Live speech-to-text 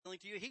healing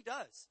to you? He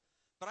does.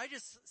 But I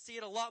just see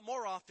it a lot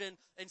more often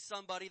in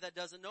somebody that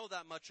doesn't know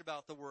that much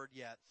about the Word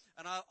yet.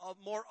 And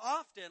more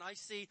often, I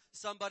see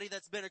somebody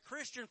that's been a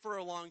Christian for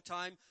a long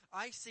time.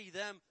 I see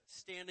them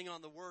standing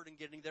on the Word and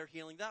getting their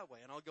healing that way.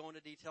 And I'll go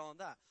into detail on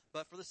that.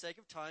 But for the sake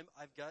of time,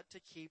 I've got to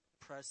keep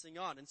pressing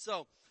on. And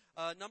so,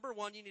 number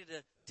one, you need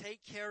to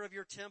take care of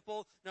your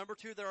temple. Number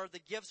two, there are the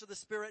gifts of the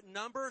Spirit.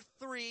 Number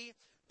three,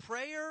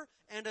 prayer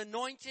and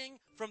anointing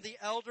from the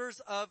elders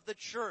of the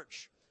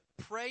church.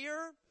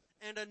 Prayer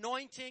and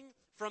anointing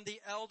from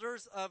the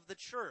elders of the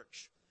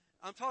church.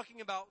 I'm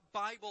talking about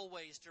Bible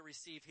ways to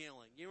receive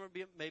healing. You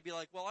may be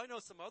like, well, I know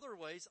some other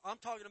ways. I'm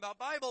talking about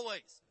Bible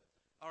ways.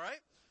 All right?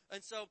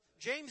 And so,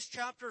 James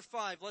chapter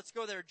 5. Let's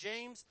go there.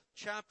 James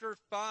chapter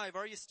 5.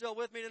 Are you still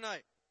with me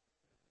tonight?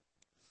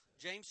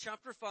 James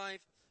chapter 5.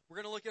 We're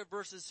going to look at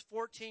verses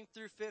 14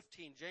 through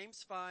 15.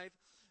 James 5,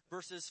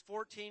 verses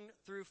 14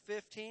 through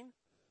 15.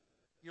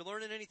 You're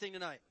learning anything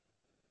tonight?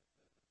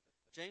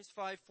 James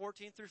 5,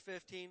 14 through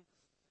 15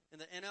 in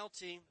the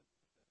NLT.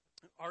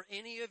 Are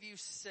any of you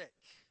sick?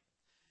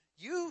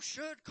 You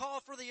should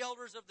call for the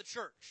elders of the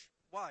church.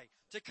 Why?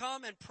 To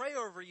come and pray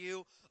over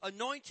you,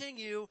 anointing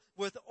you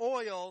with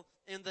oil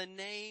in the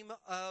name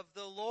of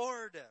the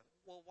Lord.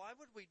 Well, why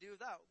would we do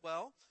that?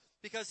 Well,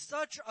 because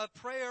such a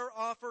prayer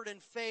offered in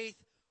faith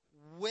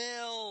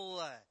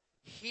will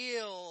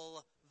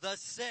heal the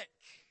sick.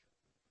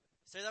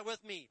 Say that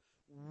with me.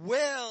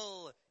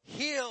 Will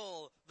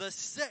heal the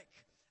sick.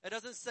 It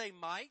doesn't say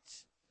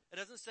might. It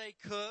doesn't say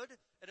could.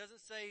 It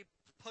doesn't say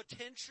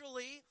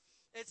potentially.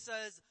 It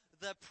says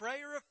the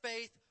prayer of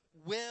faith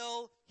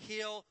will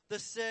heal the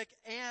sick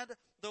and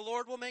the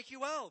Lord will make you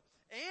well.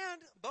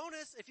 And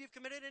bonus, if you've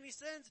committed any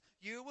sins,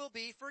 you will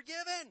be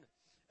forgiven.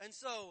 And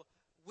so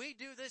we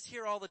do this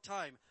here all the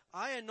time.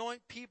 I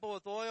anoint people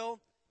with oil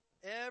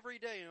every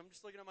day. I'm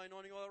just looking at my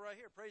anointing oil right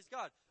here. Praise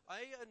God.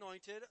 I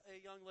anointed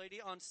a young lady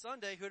on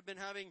Sunday who had been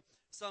having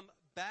some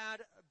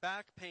bad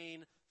back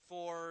pain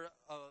for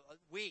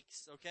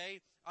weeks, okay?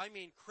 I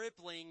mean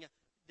crippling,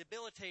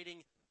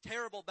 debilitating,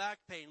 terrible back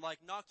pain, like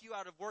knock you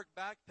out of work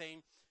back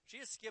pain. She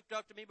just skipped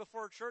up to me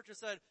before church and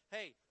said,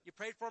 hey, you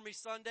prayed for me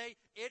Sunday.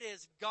 It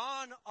is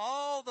gone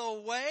all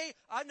the way.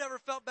 I've never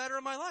felt better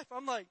in my life.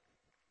 I'm like,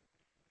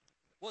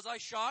 was I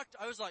shocked?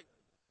 I was like,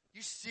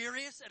 you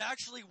serious? It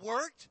actually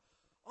worked?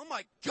 Oh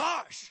my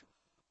gosh.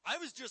 I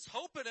was just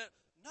hoping it.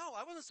 No,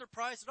 I wasn't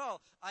surprised at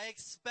all. I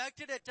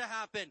expected it to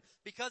happen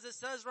because it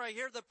says right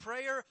here, the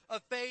prayer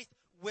of faith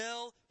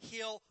will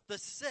heal the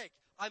sick.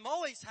 I'm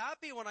always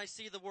happy when I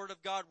see the Word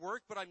of God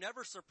work, but I'm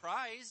never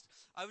surprised.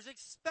 I was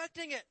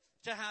expecting it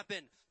to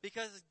happen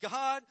because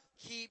God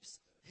keeps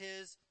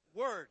His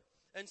Word.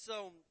 And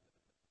so,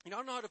 I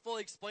don't know how to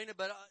fully explain it,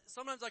 but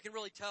sometimes I can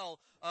really tell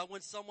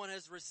when someone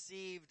has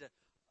received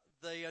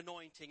the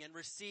anointing and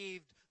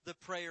received the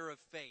prayer of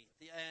faith.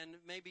 And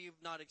maybe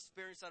you've not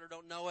experienced that or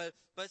don't know it,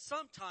 but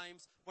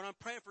sometimes when I'm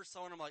praying for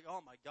someone, I'm like,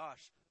 oh my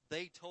gosh,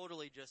 they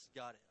totally just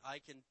got it. I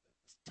can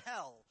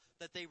tell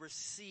that they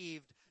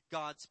received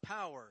God's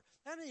power.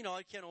 And,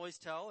 I can't always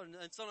tell. And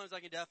sometimes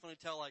I can definitely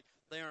tell, like,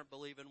 they aren't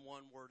believing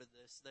one word of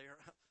this.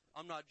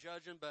 I'm not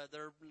judging, but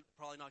they're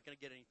probably not going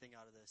to get anything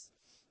out of this.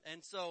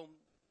 And so,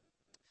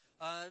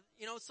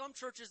 some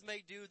churches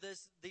may do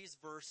these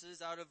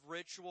verses out of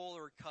ritual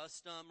or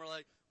custom or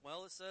like,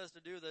 well, it says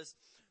to do this.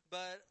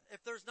 But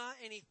if there's not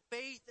any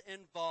faith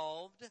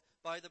involved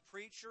by the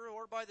preacher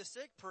or by the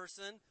sick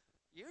person,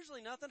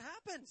 usually nothing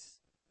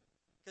happens.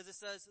 Because it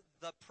says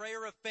the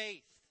prayer of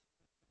faith.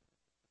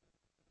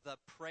 The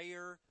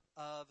prayer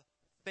of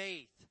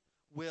faith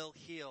will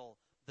heal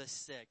the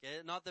sick.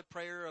 Not the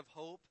prayer of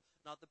hope,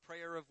 not the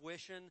prayer of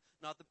wishing,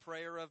 not the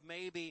prayer of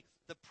maybe,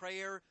 the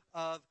prayer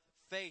of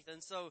faith.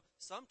 And so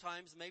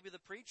sometimes maybe the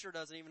preacher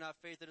doesn't even have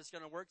faith that it's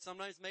going to work.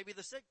 Sometimes maybe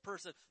the sick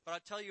person. But I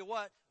tell you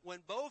what, when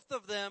both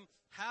of them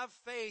have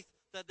faith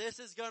that this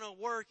is going to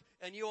work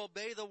and you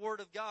obey the Word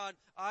of God,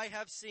 I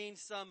have seen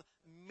some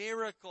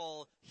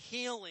miracle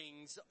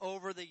healings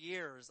over the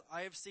years.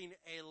 I have seen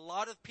a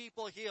lot of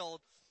people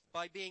healed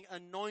by being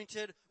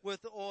anointed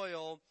with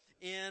oil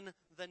in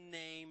the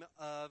name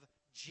of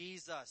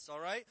Jesus. All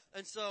right?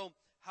 And so,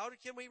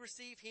 can we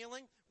receive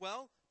healing?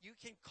 Well, you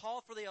can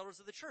call for the elders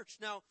of the church.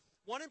 Now,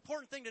 one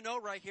important thing to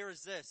note right here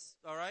is this,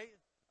 all right?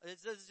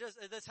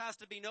 This has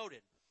to be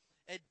noted.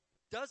 It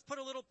does put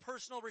a little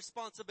personal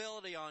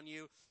responsibility on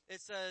you. It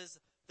says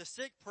the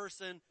sick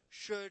person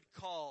should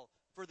call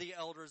for the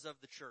elders of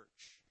the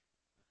church.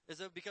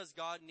 Is it because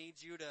God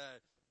needs you to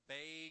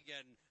beg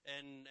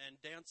and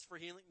dance for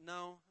healing?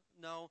 No.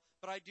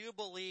 But I do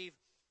believe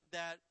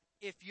that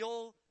if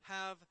you'll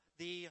have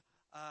the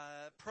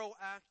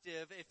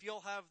proactive, if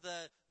you'll have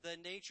the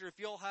nature, if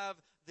you'll have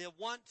the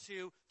want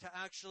to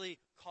actually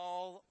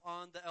call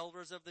on the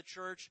elders of the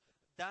church,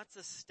 that's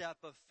a step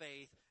of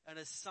faith and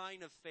a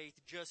sign of faith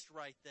just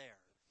right there.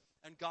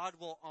 And God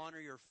will honor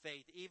your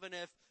faith, even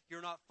if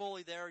you're not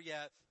fully there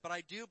yet. But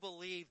I do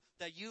believe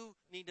that you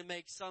need to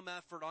make some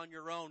effort on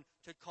your own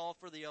to call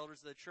for the elders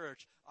of the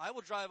church. I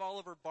will drive all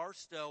over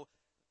Barstow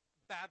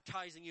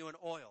baptizing you in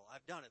oil.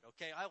 I've done it,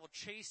 okay? I will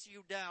chase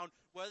you down,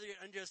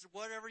 and just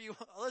whatever you,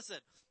 listen,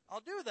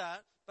 I'll do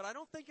that, but I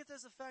don't think it's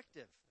as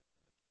effective.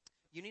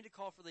 You need to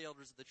call for the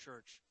elders of the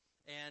church,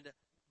 and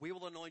we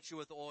will anoint you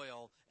with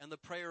oil, and the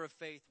prayer of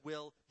faith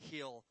will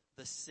heal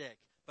the sick.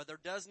 But there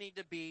does need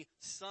to be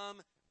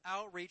some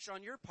outreach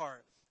on your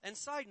part. And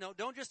side note,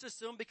 don't just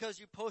assume because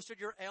you posted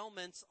your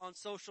ailments on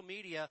social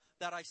media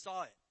that I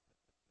saw it.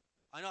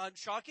 I know I'm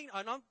shocking.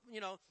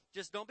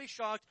 Just don't be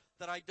shocked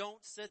that I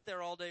don't sit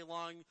there all day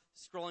long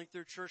scrolling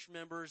through church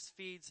members'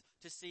 feeds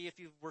to see if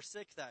you were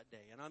sick that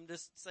day. And I'm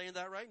just saying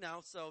that right now.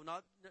 So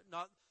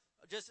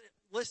just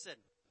listen,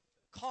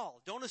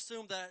 call. Don't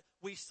assume that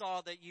we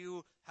saw that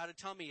you had a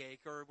tummy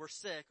ache or were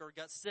sick or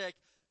got sick.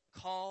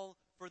 Call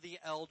for the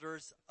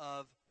elders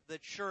of the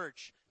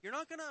church. You're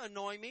not going to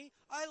annoy me.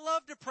 I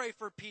love to pray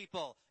for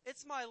people.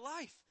 It's my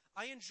life.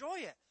 I enjoy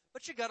it.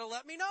 But you got to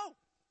let me know.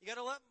 You got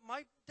to let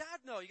my dad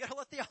know. You got to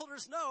let the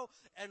elders know.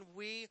 And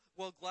we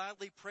will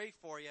gladly pray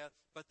for you.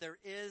 But there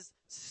is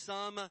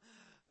some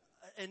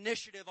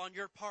initiative on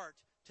your part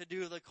to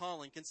do the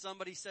calling. Can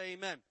somebody say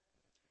amen?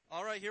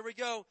 All right, here we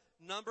go.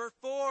 Number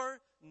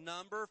four,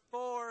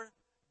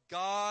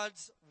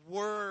 God's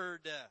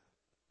Word.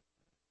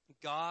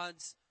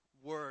 God's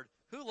Word.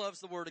 Who loves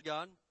the Word of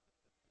God?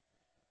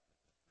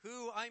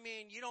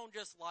 You don't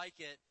just like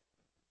it.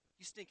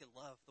 You stinking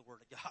love the Word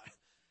of God.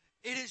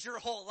 It is your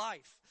whole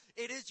life.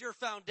 It is your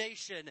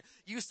foundation.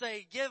 You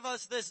say, give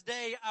us this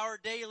day our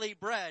daily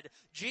bread.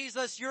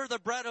 Jesus, you're the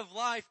bread of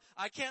life.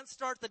 I can't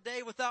start the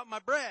day without my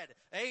bread.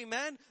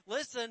 Amen.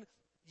 Listen,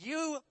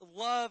 you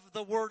love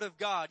the Word of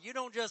God. You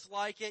don't just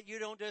like it. You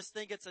don't just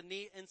think it's a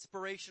neat,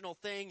 inspirational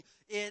thing.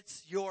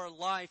 It's your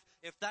life.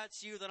 If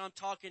that's you, then I'm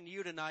talking to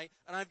you tonight,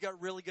 and I've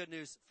got really good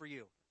news for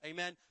you.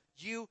 Amen.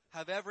 You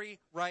have every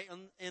right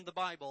in the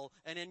Bible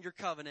and in your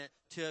covenant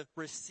to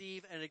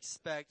receive and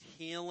expect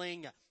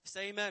healing.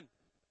 Say amen.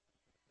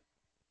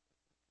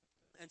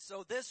 And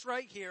so this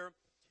right here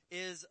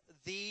is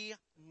the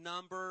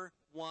number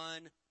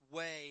one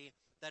way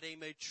that a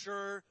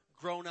mature,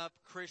 grown-up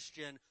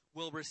Christian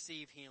will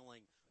receive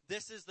healing.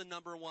 This is the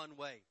number one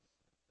way.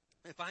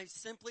 If I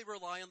simply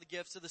rely on the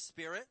gifts of the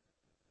Spirit,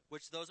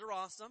 which those are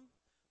awesome,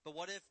 but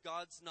what if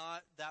God's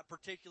not that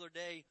particular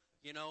day,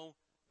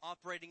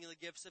 operating in the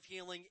gifts of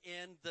healing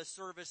in the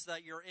service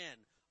that you're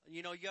in?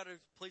 You got to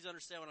please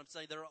understand what I'm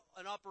saying. They're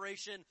an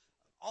operation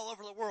all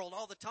over the world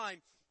all the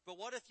time. But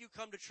what if you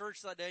come to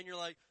church that day and you're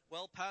like,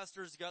 well,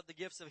 pastor's got the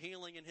gifts of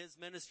healing in his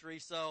ministry,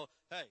 so,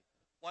 hey,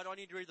 why do I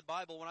need to read the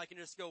Bible when I can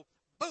just go,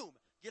 boom,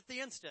 get the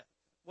instant?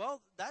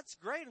 Well, that's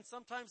great, and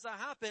sometimes that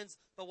happens,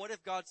 but what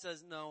if God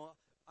says, no,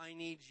 I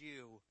need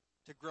you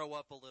to grow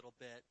up a little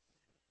bit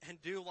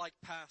and do like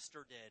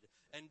Pastor did,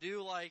 and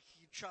do like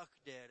Chuck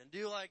did, and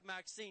do like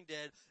Maxine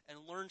did,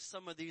 and learn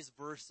some of these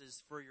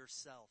verses for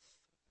yourself.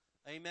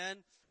 Amen?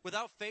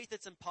 Without faith,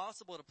 it's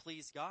impossible to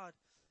please God.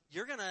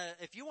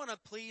 If you want to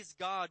please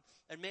God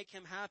and make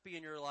Him happy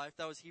in your life,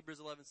 that was Hebrews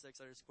 11:6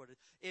 I just quoted.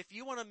 If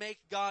you want to make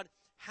God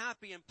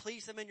happy and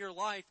please Him in your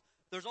life,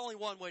 there's only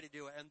one way to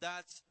do it, and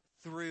that's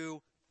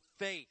through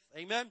faith.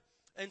 Amen?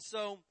 And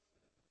so,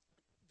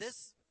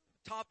 this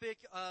topic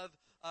of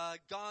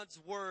God's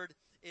Word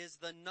is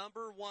the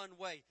number one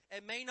way.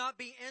 It may not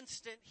be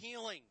instant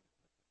healing.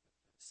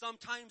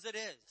 Sometimes it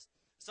is.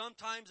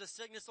 Sometimes a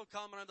sickness will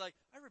come and I'm like,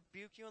 I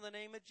rebuke you in the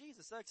name of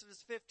Jesus.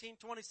 Exodus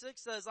 15:26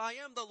 says, I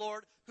am the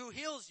Lord who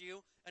heals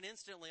you, and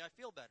instantly I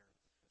feel better.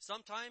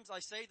 Sometimes I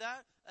say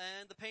that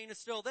and the pain is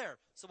still there.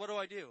 So what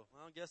do?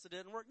 Well, I guess it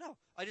didn't work. No,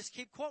 I just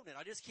keep quoting it.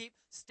 I just keep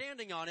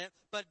standing on it.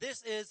 But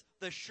this is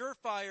the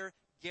surefire,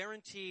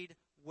 guaranteed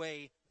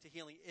way to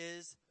healing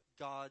is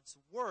God's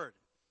Word.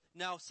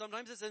 Now,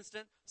 sometimes it's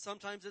instant,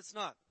 sometimes it's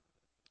not.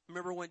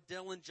 Remember when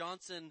Dylan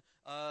Johnson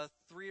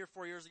 3 or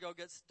 4 years ago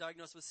gets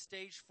diagnosed with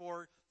stage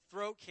 4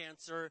 throat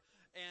cancer,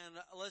 and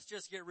let's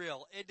just get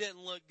real. It didn't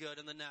look good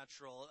in the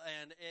natural,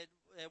 and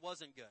it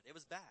wasn't good. It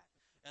was bad.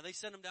 And they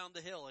sent him down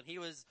the hill, and he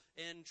was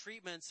in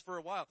treatments for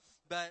a while.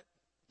 But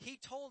he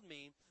told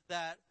me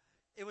that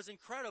it was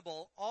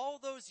incredible, all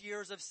those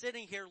years of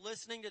sitting here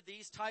listening to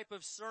these type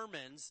of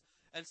sermons,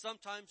 and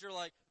sometimes you're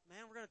like,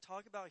 man, we're going to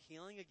talk about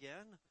healing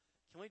again?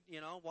 Can we,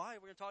 why?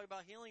 We're going to talk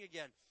about healing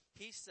again.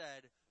 He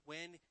said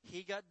when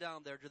he got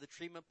down there to the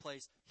treatment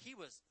place, he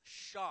was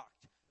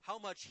shocked how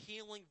much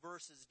healing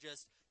verses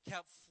just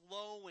kept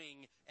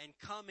flowing and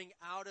coming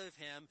out of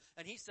him.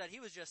 And he said he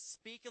was just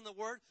speaking the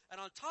Word.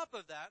 And on top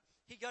of that,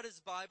 he got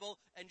his Bible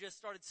and just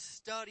started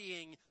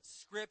studying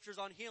scriptures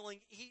on healing.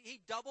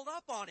 He doubled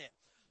up on it.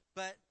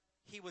 But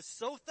he was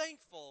so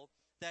thankful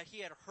that he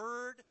had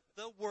heard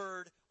the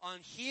Word on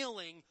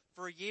healing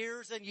for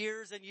years and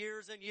years and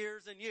years and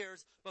years and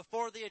years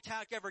before the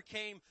attack ever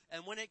came.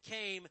 And when it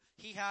came,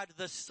 he had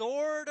the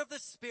sword of the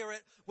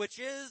Spirit, which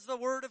is the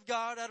Word of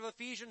God out of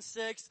Ephesians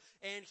 6,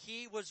 and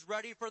he was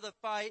ready for the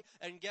fight.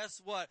 And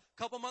guess what?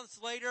 A couple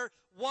months later,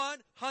 100%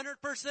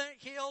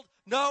 healed,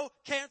 no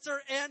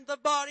cancer in the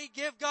body.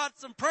 Give God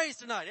some praise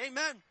tonight.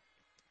 Amen.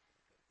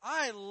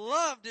 I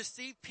love to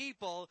see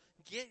people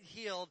get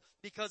healed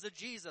because of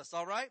Jesus,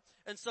 all right?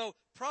 And so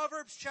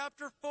Proverbs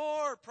chapter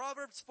 4.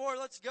 Proverbs 4,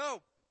 let's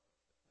go.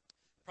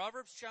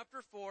 Proverbs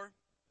chapter 4.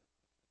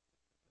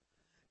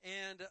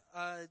 And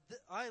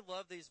I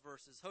love these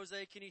verses.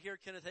 Jose, can you hear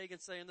Kenneth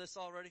Hagin saying this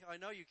already? I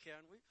know you can.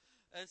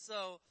 And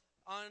so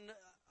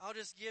I'll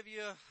just give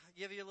you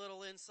a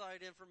little inside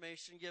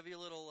information, give you a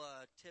little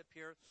tip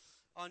here.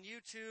 On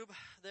YouTube,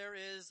 there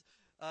is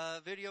a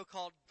video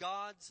called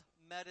God's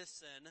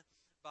Medicine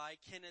by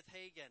Kenneth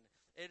Hagin.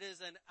 It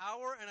is an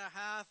hour and a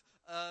half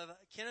of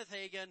Kenneth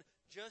Hagin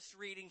just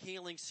reading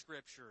healing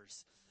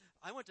scriptures.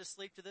 I went to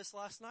sleep to this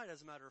last night,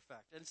 as a matter of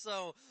fact. And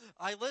so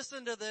I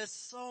listened to this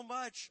so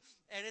much,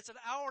 and it's an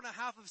hour and a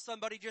half of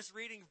somebody just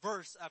reading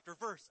verse after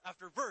verse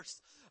after verse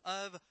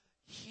of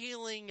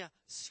healing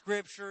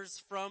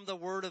scriptures from the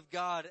Word of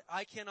God.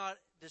 I cannot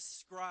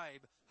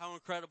describe how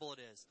incredible it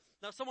is.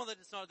 Now, someone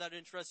that's not that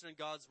interested in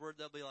God's Word,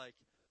 they'll be like,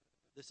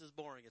 this is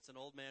boring. It's an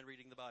old man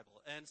reading the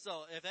Bible. And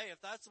so, if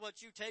that's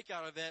what you take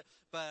out of it,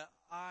 but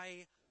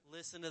I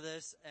listen to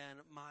this, and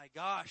my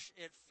gosh,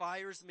 it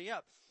fires me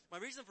up. My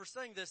reason for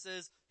saying this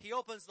is he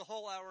opens the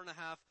whole hour and a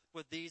half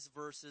with these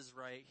verses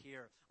right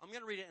here. I'm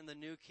going to read it in the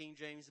New King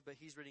James, but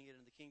he's reading it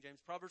in the King James.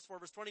 Proverbs 4,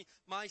 verse 20.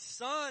 My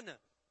son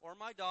or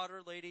my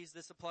daughter, ladies,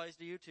 this applies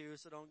to you too,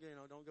 so don't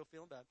go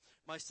feeling bad.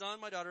 My son,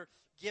 my daughter,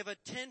 give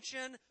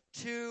attention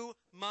to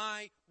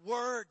my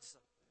words.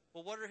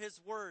 Well, what are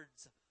his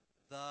words?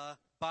 The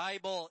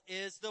Bible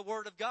is the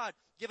Word of God.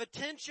 Give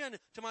attention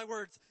to my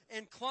words.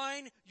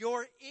 Incline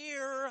your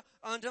ear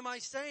unto my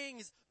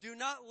sayings. Do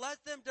not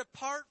let them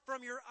depart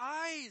from your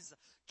eyes.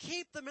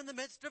 Keep them in the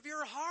midst of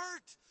your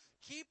heart.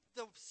 Keep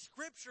the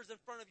scriptures in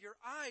front of your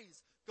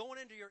eyes, going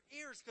into your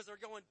ears because they're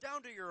going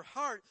down to your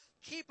heart.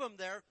 Keep them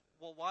there.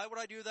 Well, why would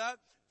I do that?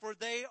 For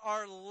they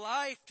are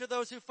life to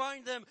those who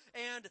find them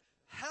and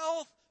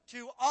health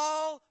to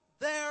all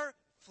their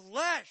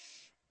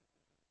flesh.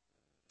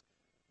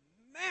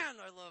 Man,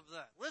 I love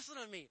that. Listen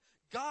to me.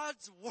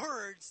 God's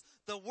words,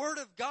 the Word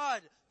of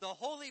God, the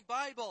Holy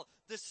Bible,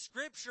 the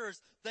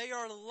Scriptures, they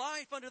are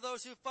life unto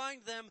those who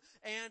find them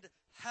and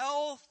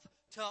health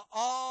to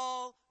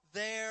all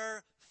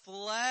their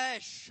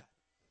flesh.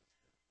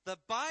 The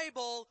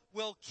Bible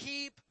will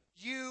keep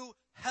you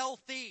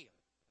healthy.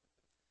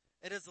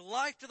 It is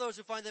life to those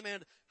who find them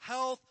and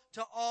health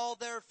to all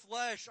their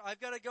flesh.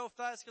 I've got to go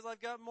fast because I've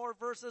got more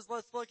verses.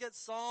 Let's look at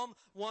Psalm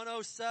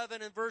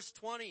 107 and verse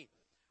 20.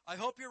 I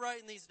hope you're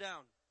writing these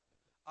down.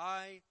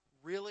 I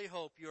really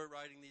hope you're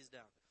writing these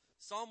down.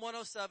 Psalm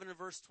 107 and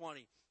verse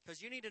 20.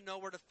 Because you need to know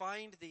where to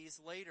find these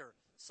later.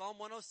 Psalm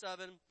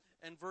 107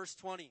 and verse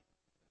 20.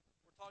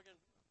 We're talking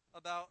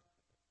about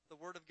the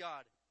Word of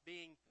God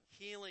being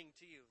healing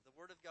to you. The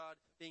Word of God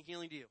being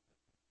healing to you.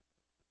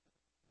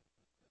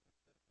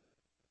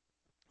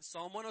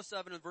 Psalm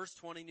 107 and verse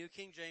 20, New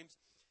King James.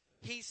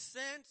 He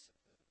sent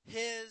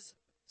his,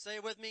 say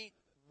it with me,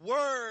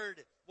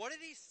 word. What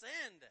did he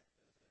send?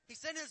 He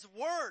sent his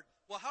word.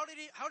 Well, how did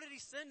he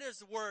send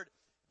his word?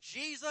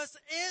 Jesus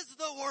is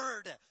the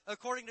word,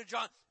 according to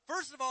John.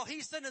 First of all,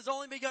 he sent his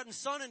only begotten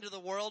Son into the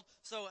world.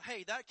 So,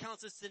 hey, that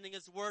counts as sending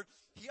his word.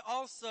 He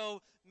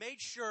also made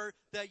sure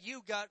that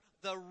you got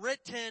the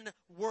written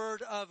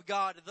word of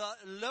God. The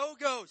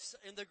logos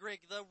in the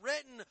Greek, the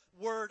written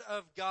word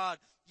of God.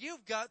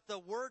 You've got the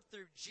word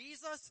through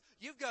Jesus.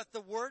 You've got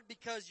the word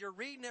because you're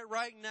reading it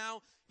right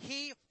now.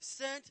 He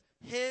sent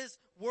his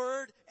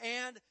word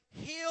and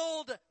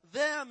healed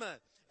them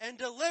and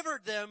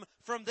delivered them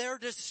from their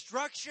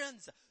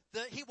destructions.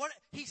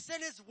 He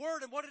sent his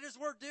word, and what did his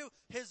word do?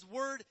 His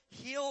word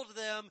healed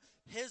them.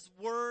 His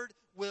word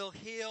will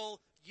heal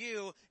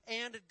you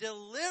and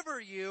deliver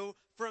you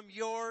from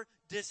your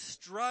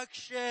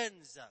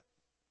destructions.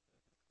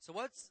 So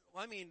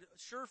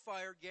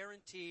surefire,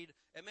 guaranteed.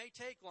 It may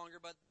take longer,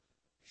 but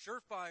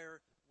surefire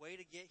way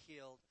to get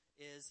healed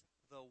is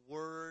the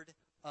word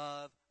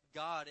of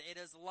God. It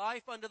is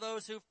life unto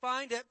those who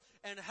find it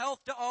and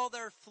health to all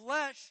their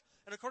flesh.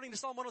 And according to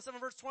Psalm 107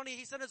 verse 20,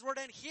 he sent his word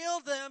and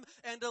healed them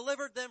and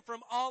delivered them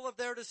from all of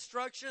their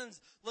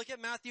destructions. Look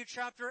at Matthew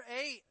chapter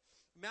 8.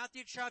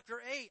 Matthew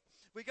chapter 8.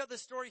 We got the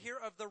story here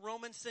of the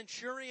Roman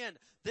centurion.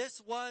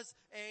 This was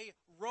a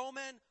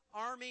Roman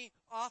army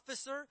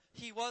officer.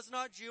 He was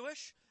not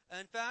Jewish.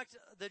 In fact,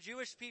 the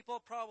Jewish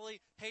people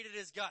probably hated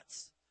his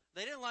guts.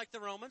 They didn't like the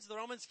Romans. The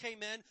Romans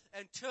came in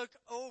and took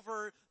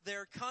over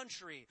their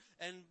country.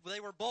 And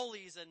they were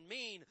bullies and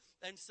mean.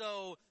 And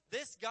so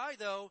this guy,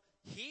 though,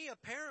 he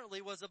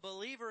apparently was a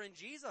believer in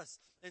Jesus.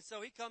 And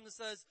so he comes and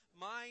says,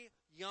 my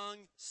young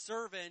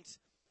servant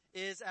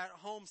is at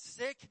home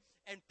sick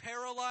and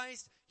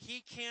paralyzed.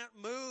 He can't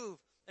move.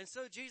 And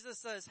so Jesus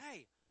says,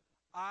 hey,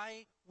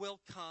 I will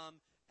come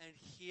and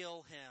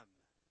heal him.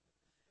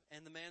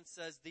 And the man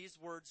says these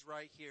words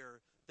right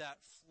here that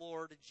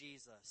floored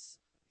Jesus.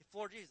 He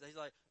floored Jesus. He's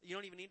like, you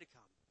don't even need to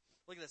come.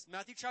 Look at this.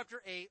 Matthew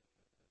chapter 8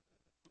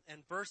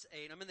 and verse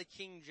 8. I'm in the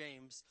King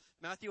James.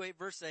 Matthew 8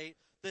 verse 8.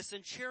 The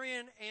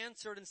centurion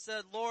answered and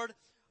said, Lord,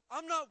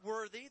 I'm not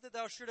worthy that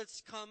thou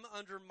shouldest come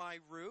under my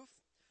roof,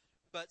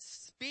 but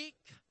speak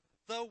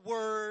the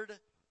word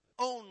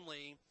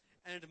only,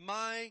 and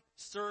my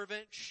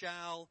servant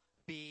shall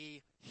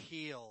be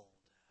healed.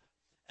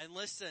 And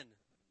listen,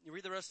 you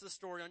read the rest of the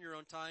story on your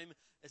own time.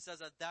 It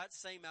says at that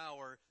same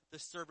hour, the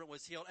servant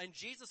was healed. And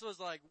Jesus was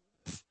like,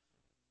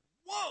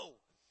 whoa!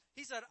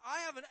 He said, I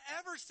haven't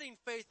ever seen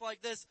faith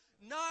like this,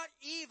 not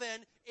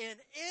even in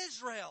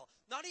Israel.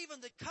 Not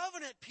even the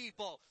covenant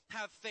people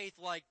have faith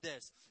like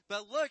this.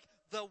 But look,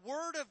 the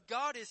word of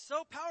God is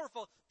so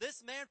powerful.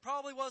 This man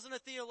probably wasn't a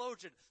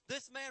theologian.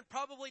 This man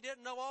probably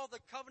didn't know all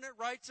the covenant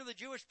rights of the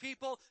Jewish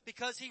people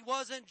because he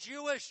wasn't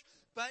Jewish.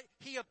 But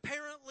he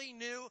apparently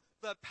knew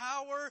the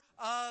power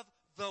of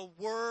the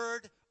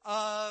word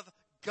of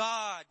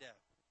God.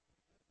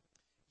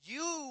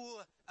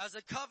 You, as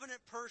a covenant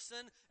person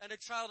and a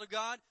child of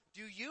God,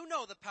 do you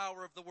know the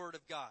power of the word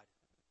of God?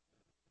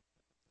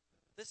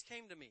 This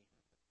came to me.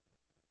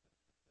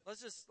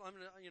 Let me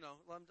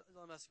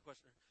ask a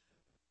question.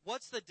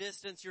 What's the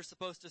distance you're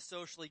supposed to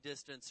socially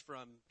distance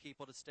from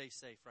people to stay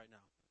safe right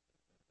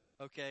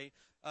now? Okay.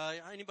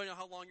 Anybody know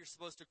how long you're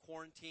supposed to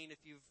quarantine if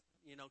you've,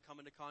 come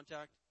into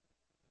contact?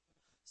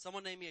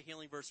 Someone name me a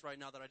healing verse right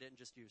now that I didn't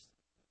just use.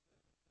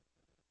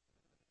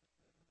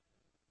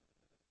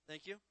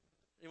 Thank you.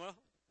 Anyone?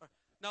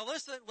 Now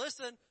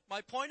listen.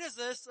 My point is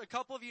this. A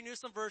couple of you knew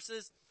some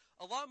verses.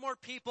 A lot more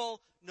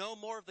people know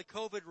more of the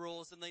COVID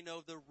rules than they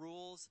know the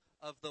rules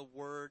of the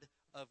Word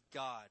of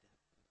God.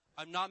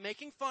 I'm not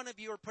making fun of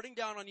you or putting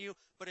down on you,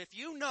 but if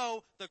you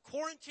know the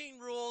quarantine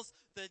rules,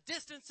 the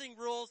distancing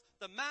rules,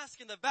 the mask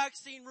and the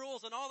vaccine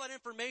rules and all that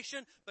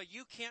information, but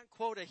you can't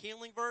quote a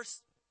healing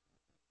verse,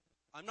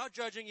 I'm not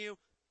judging you.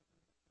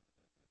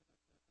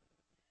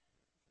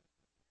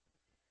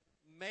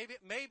 Maybe,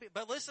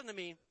 but listen to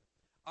me.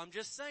 I'm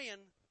just saying,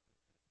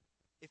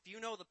 if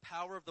you know the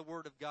power of the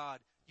Word of God,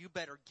 you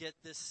better get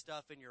this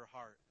stuff in your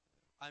heart.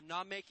 I'm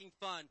not making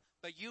fun,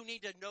 but you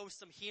need to know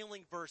some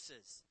healing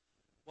verses.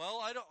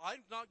 Well, I'm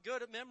not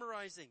good at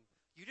memorizing.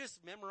 You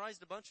just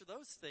memorized a bunch of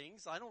those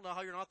things. I don't know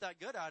how you're not that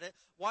good at it.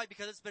 Why?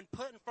 Because it's been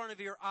put in front of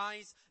your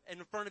eyes and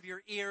in front of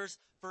your ears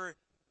for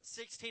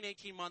 16,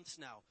 18 months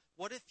now.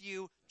 What if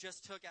you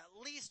just took at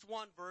least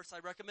one verse? I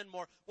recommend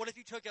more. What if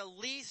you took at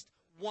least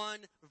one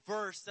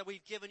verse that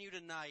we've given you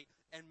tonight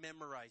and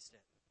memorized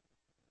it?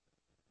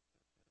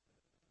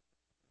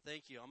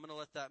 Thank you. I'm going to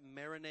let that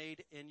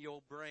marinate in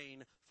your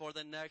brain for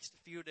the next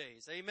few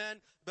days.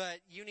 Amen? But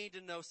you need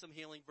to know some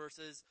healing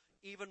verses,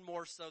 even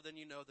more so than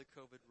you know the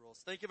COVID rules.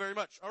 Thank you very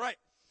much. All right.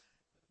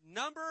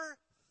 Number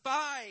 5.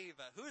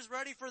 Who's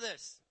ready for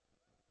this?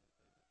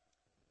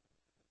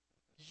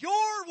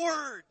 Your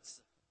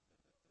words.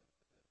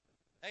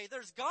 Hey,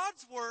 there's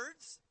God's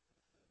words.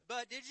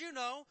 But did you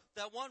know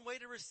that one way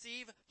to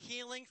receive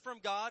healing from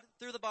God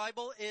through the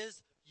Bible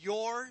is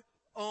your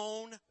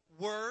own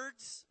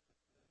words?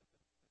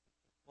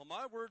 Well,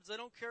 my words, they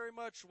don't carry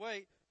much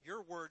weight.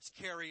 Your words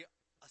carry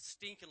a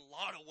stinking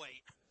lot of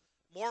weight.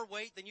 More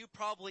weight than you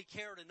probably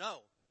care to know.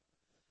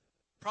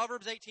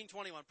 Proverbs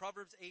 18:21.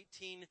 Proverbs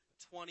 18:21.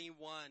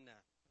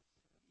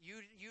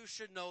 You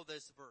should know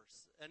this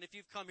verse. And if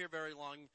you've come here very long,